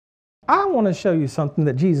I want to show you something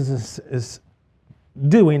that Jesus is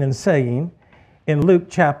doing and saying in Luke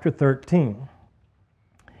chapter 13.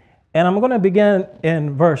 And I'm going to begin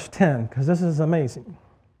in verse 10 because this is amazing.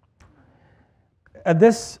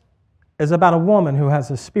 This is about a woman who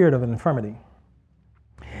has a spirit of infirmity.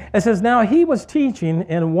 It says, now he was teaching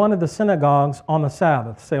in one of the synagogues on the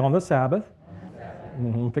Sabbath. Say, on the Sabbath.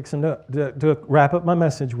 I'm fixing to wrap up my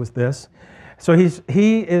message with this. So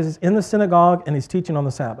he is in the synagogue and he's teaching on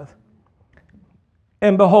the Sabbath.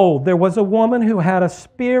 And behold, there was a woman who had a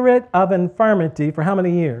spirit of infirmity for how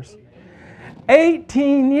many years?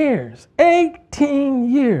 18 years.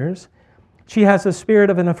 18 years. She has a spirit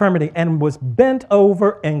of infirmity and was bent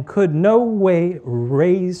over and could no way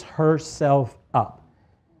raise herself up.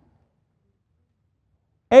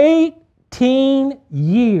 18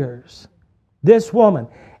 years. This woman.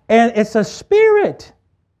 And it's a spirit.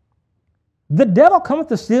 The devil cometh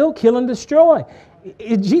to steal, kill, and destroy.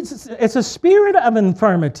 It's a spirit of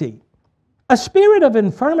infirmity. A spirit of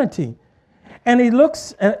infirmity. And he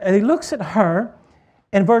looks at her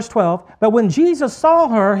in verse 12. But when Jesus saw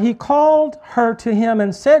her, he called her to him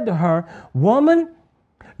and said to her, woman,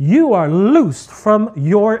 you are loosed from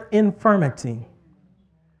your infirmity.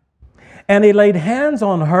 And he laid hands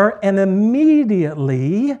on her, and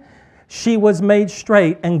immediately she was made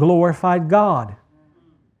straight and glorified God.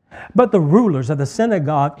 But the rulers of the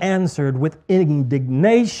synagogue answered with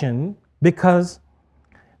indignation because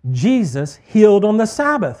Jesus healed on the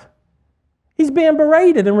Sabbath. He's being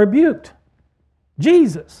berated and rebuked.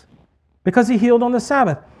 Jesus, because he healed on the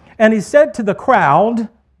Sabbath. And he said to the crowd,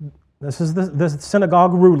 this is the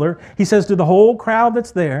synagogue ruler, he says to the whole crowd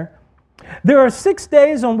that's there, there are 6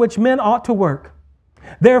 days on which men ought to work.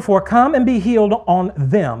 Therefore, come and be healed on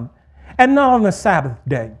them, and not on the Sabbath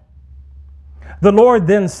day. The Lord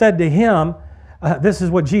then said to him, this is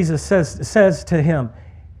what Jesus says to him,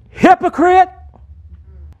 hypocrite!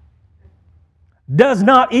 Does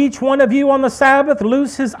not each one of you on the Sabbath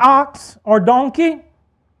loose his ox or donkey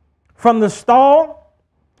from the stall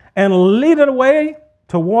and lead it away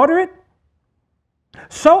to water it?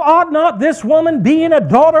 So ought not this woman, being a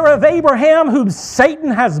daughter of Abraham, whom Satan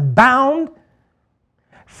has bound,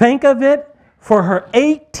 think of it, for her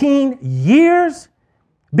 18 years,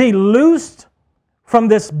 be loosed from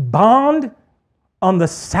this bond on the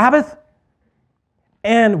Sabbath?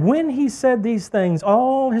 And when he said these things,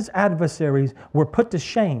 all his adversaries were put to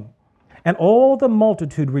shame, and all the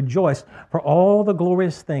multitude rejoiced for all the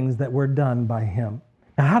glorious things that were done by him.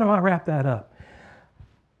 Now, how do I wrap that up?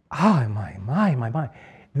 Oh, my.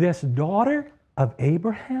 This daughter of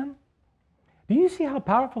Abraham, do you see how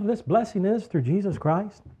powerful this blessing is through Jesus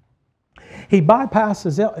Christ? He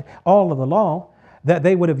bypasses all of the law that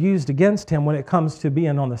they would have used against him when it comes to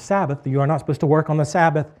being on the Sabbath. You are not supposed to work on the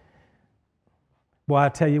Sabbath. Well, I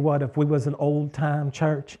tell you what, if we was an old-time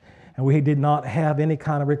church and we did not have any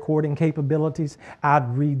kind of recording capabilities, I'd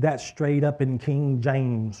read that straight up in King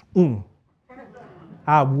James.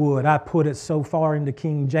 I would. I put it so far into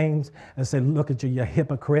King James and say, look at you, you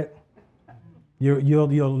hypocrite.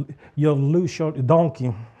 You'll lose your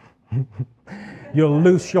donkey. You'll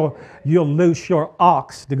loose your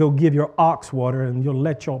ox to go give your ox water, and you'll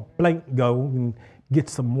let your blank go and get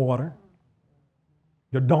some water.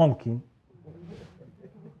 Your donkey.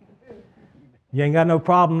 You ain't got no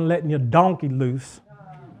problem letting your donkey loose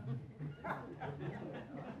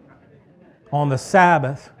on the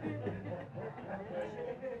Sabbath.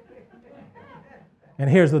 And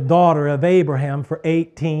here's the daughter of Abraham for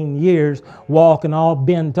 18 years walking all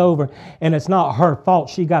bent over. And it's not her fault.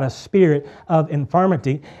 She got a spirit of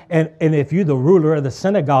infirmity. And if you're the ruler of the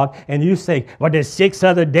synagogue and you say, well, there's 6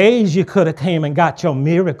 other days you could have came and got your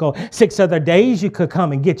miracle. 6 other days you could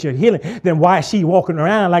come and get your healing. Then why is she walking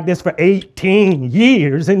around like this for 18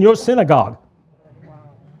 years in your synagogue?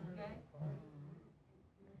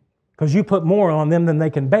 Because you put more on them than they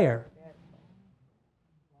can bear.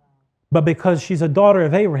 But because she's a daughter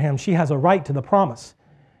of Abraham, she has a right to the promise.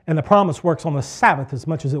 And the promise works on the Sabbath as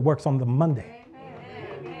much as it works on the Monday.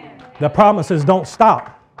 The promises don't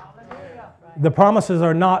stop. The promises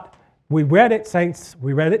are not, we read it, saints,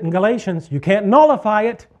 we read it in Galatians. You can't nullify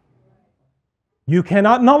it. You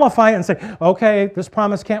cannot nullify it and say, okay, this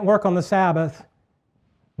promise can't work on the Sabbath.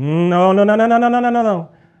 No.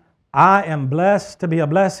 I am blessed to be a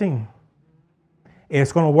blessing.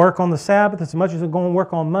 It's going to work on the Sabbath as much as it's going to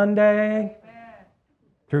work on Monday,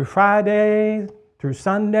 through Friday, through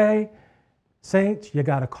Sunday. Saints, you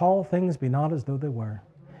got to call things be not as though they were.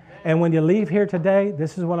 And when you leave here today,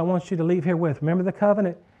 this is what I want you to leave here with. Remember the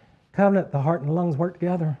covenant? Covenant, the heart and lungs work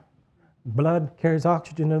together. Blood carries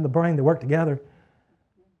oxygen into the brain. They work together.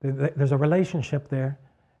 There's a relationship there.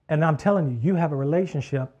 And I'm telling you, you have a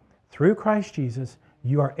relationship through Christ Jesus.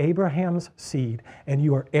 You are Abraham's seed, and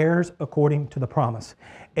you are heirs according to the promise.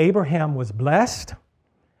 Abraham was blessed,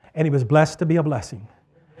 and he was blessed to be a blessing.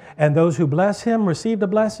 And those who bless him received a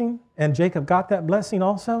blessing, and Jacob got that blessing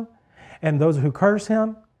also. And those who curse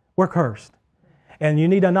him were cursed. And you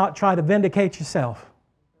need to not try to vindicate yourself.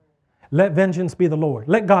 Let vengeance be the Lord.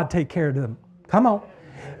 Let God take care of them. Come on.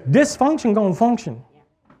 Dysfunction going to function.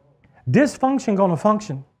 Dysfunction going to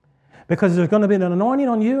function. Because there's going to be an anointing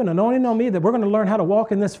on you, an anointing on me, that we're going to learn how to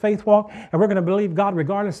walk in this faith walk, and we're going to believe God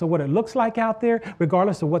regardless of what it looks like out there,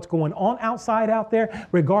 regardless of what's going on outside out there,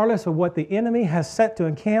 regardless of what the enemy has set to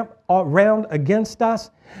encamp around against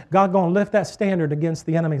us. God's going to lift that standard against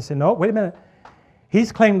the enemy and say, no, wait a minute.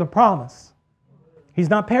 He's claimed the promise. He's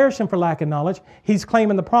not perishing for lack of knowledge. He's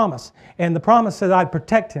claiming the promise. And the promise said I'd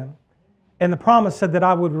protect him. And the promise said that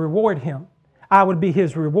I would reward him. I would be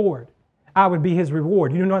his reward. I would be his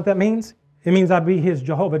reward. You know what that means? It means I'd be his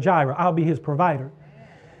Jehovah Jireh. I'll be his provider.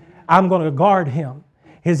 I'm going to guard him.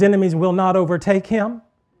 His enemies will not overtake him.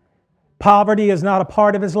 Poverty is not a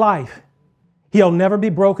part of his life. He'll never be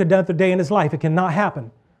broke another day in his life. It cannot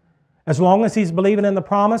happen. As long as he's believing in the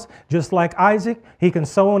promise, just like Isaac, he can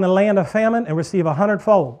sow in a land of famine and receive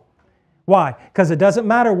 100-fold. Why? Because it doesn't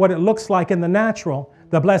matter what it looks like in the natural.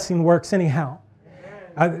 The blessing works anyhow.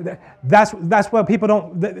 That's what people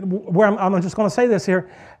don't. I'm just going to say this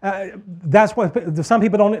here. That's what some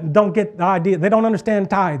people don't get the idea. They don't understand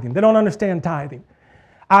tithing. They don't understand tithing.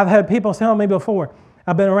 I've had people tell me before.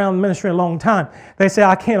 I've been around the ministry a long time. They say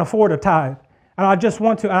I can't afford a tithe, and I just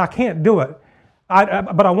want to, and I can't do it.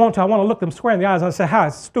 But I want to. I want to look them square in the eyes. I say, "How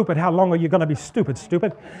stupid? How long are you going to be stupid?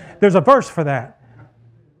 Stupid." There's a verse for that.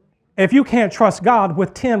 If you can't trust God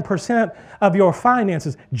with 10% of your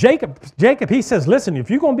finances, Jacob, he says, listen, if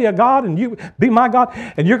you're going to be a God and you be my God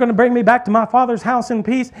and you're going to bring me back to my father's house in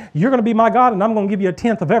peace, you're going to be my God and I'm going to give you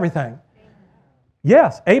 1/10 of everything.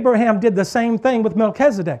 Yes, Abraham did the same thing with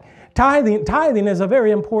Melchizedek. Tithing is a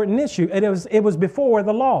very important issue. It was before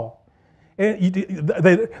the law.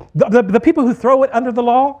 The people who throw it under the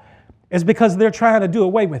law is because they're trying to do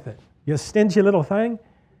away with it. You stingy little thing.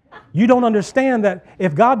 You don't understand that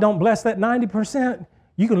if God don't bless that 90%,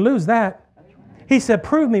 you can lose that. He said,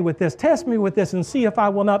 prove me with this, test me with this, and see if I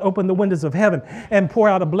will not open the windows of heaven and pour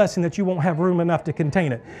out a blessing that you won't have room enough to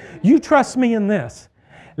contain it. You trust me in this.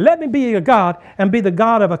 Let me be your God and be the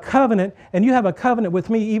God of a covenant, and you have a covenant with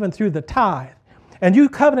me even through the tithe. And you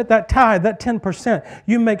covenant that tithe, that 10%,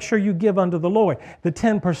 you make sure you give unto the Lord. The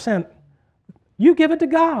 10%, you give it to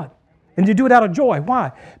God. And you do it out of joy.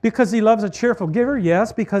 Why? Because he loves a cheerful giver?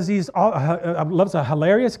 Yes. Because he loves a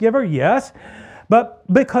hilarious giver? Yes. But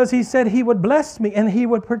because he said he would bless me and he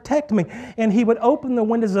would protect me and he would open the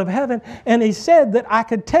windows of heaven. And he said that I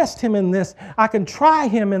could test him in this. I can try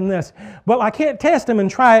him in this. Well, I can't test him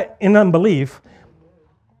and try it in unbelief.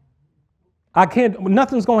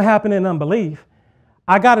 Nothing's going to happen in unbelief.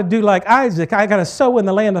 I got to do like Isaac. I got to sow in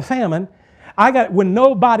the land of famine. When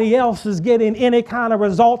nobody else is getting any kind of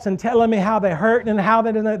results and telling me how they're hurting and how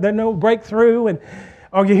there's no breakthrough.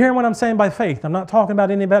 Are you hearing what I'm saying by faith? I'm not talking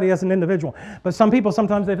about anybody as an individual. But some people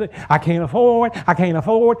sometimes they think, I can't afford.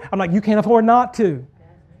 I'm like, you can't afford not to.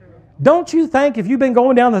 Don't you think if you've been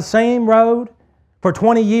going down the same road for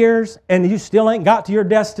 20 years and you still ain't got to your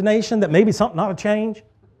destination that maybe something ought to change?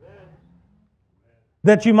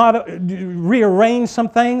 That you might rearrange some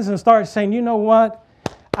things and start saying, you know what?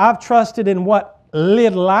 I've trusted in what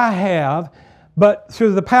little I have, but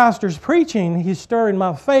through the pastor's preaching, he's stirring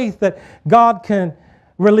my faith that God can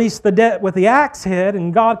release the debt with the axe head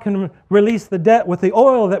and God can release the debt with the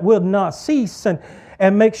oil that will not cease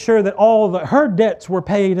and make sure that all her debts were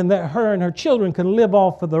paid and that her and her children can live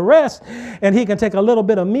off of the rest. And he can take a little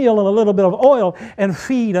bit of meal and a little bit of oil and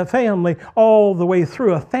feed a family all the way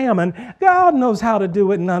through a famine. God knows how to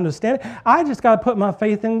do it and understand it. I just got to put my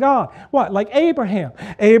faith in God. What? Like Abraham.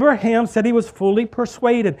 Abraham said he was fully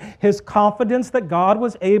persuaded. His confidence that God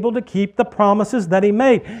was able to keep the promises that he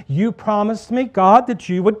made. You promised me, God, that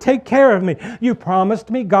you would take care of me. You promised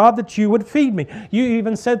me, God, that you would feed me. You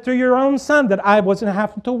even said through your own son that I wasn't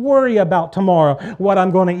have to worry about tomorrow what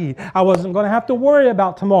I'm going to eat. I wasn't going to have to worry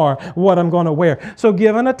about tomorrow what I'm going to wear. So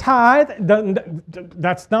giving a tithe,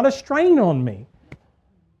 that's not a strain on me.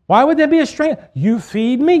 Why would there be a strain? You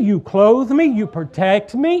feed me, you clothe me, you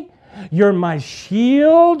protect me. You're my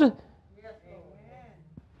shield.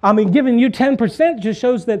 I mean, giving you 10% just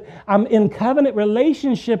shows that I'm in covenant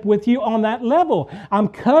relationship with you on that level. I'm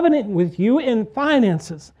covenant with you in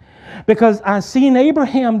finances. Because I've seen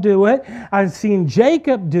Abraham do it. I've seen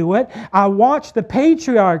Jacob do it. I watched the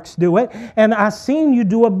patriarchs do it. And I've seen you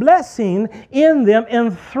do a blessing in them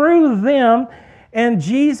and through them. And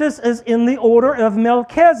Jesus is in the order of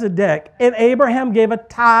Melchizedek. And Abraham gave a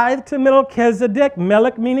tithe to Melchizedek.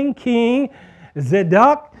 Melech meaning king.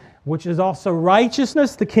 Zedek, which is also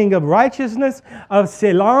righteousness, the king of righteousness. Of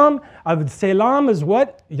Selam. Of Selam is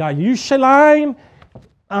what? Yahushalayim.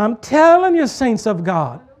 I'm telling you, saints of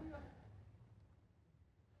God.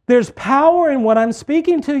 There's power in what I'm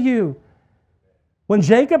speaking to you. When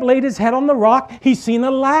Jacob laid his head on the rock, he seen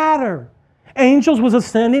a ladder. Angels was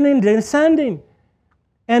ascending and descending.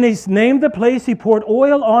 And he's named the place, he poured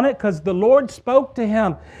oil on it because the Lord spoke to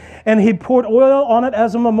him. And he poured oil on it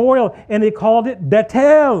as a memorial. And he called it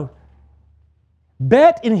Bethel.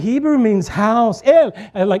 Bet in Hebrew means house. El,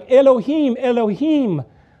 like Elohim, Elohim,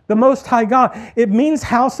 the Most High God. It means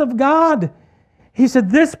house of God. He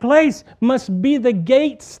said, this place must be the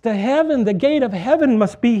gates to heaven. The gate of heaven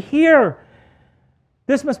must be here.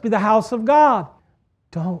 This must be the house of God.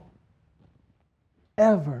 Don't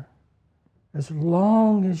ever, as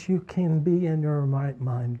long as you can be in your right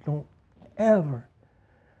mind, don't ever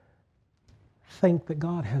think that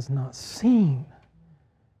God has not seen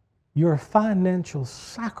your financial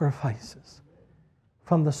sacrifices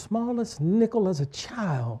from the smallest nickel as a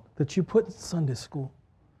child that you put in Sunday school,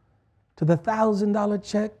 to the $1,000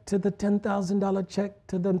 check, to the $10,000 check,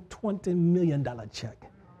 to the $20 million check.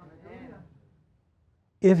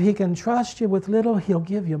 If He can trust you with little, He'll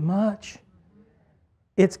give you much.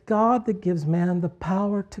 It's God that gives man the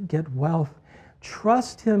power to get wealth.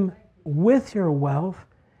 Trust Him with your wealth.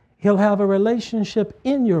 He'll have a relationship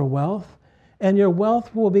in your wealth, and your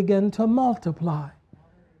wealth will begin to multiply.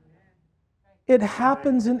 It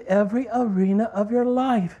happens in every arena of your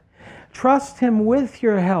life. Trust Him with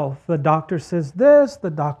your health. The doctor says this, the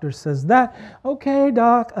doctor says that. Okay,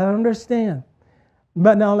 doc, I understand.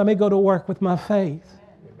 But now let me go to work with my faith.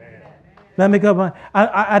 Let me go.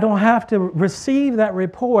 I don't have to receive that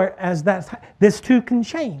report as that. This too can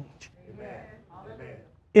change.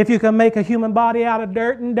 If you can make a human body out of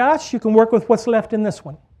dirt and dust, you can work with what's left in this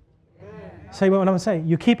one. Say what I'm saying.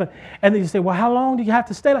 You keep it. And then you say, well, how long do you have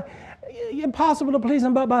to stay like? Impossible to please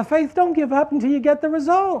Him, but by faith, don't give up until you get the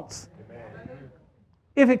results.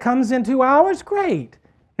 If it comes in 2 hours, great.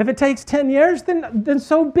 If it takes 10 years, then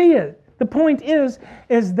so be it. The point is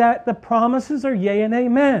that the promises are yea and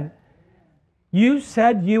amen. You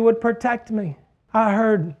said you would protect me. I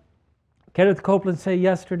heard Kenneth Copeland say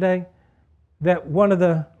yesterday that one of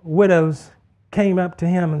the widows came up to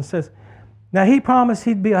him and says, now he promised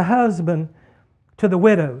he'd be a husband to the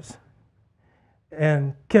widows.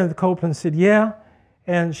 And Kenneth Copeland said, yeah.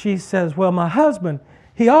 And she says, well, my husband,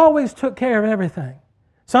 he always took care of everything.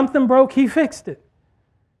 Something broke, he fixed it.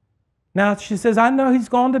 Now she says, I know he's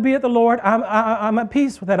going to be at the Lord. I'm at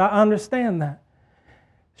peace with that. I understand that.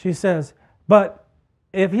 She says, but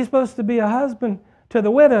if he's supposed to be a husband to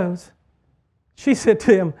the widows, she said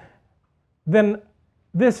to him, then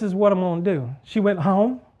this is what I'm going to do. She went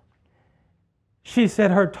home. She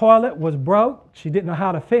said her toilet was broke. She didn't know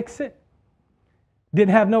how to fix it.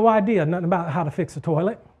 Didn't have no idea, nothing about how to fix a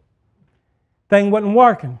toilet. Thing wasn't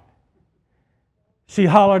working. She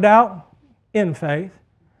hollered out in faith,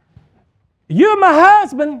 you're my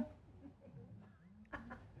husband.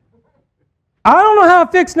 I don't know how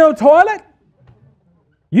to fix no toilet.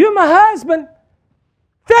 You're my husband.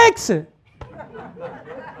 Fix it.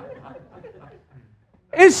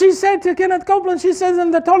 And she said to Kenneth Copeland, she says,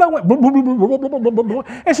 and the toilet went,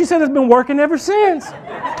 and she said, it's been working ever since.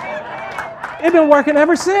 It's been working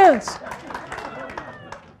ever since.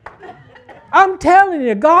 I'm telling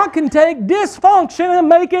you, God can take dysfunction and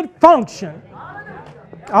make it function.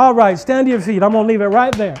 All right, stand to your feet. I'm going to leave it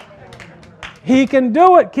right there. He can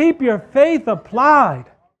do it. Keep your faith applied.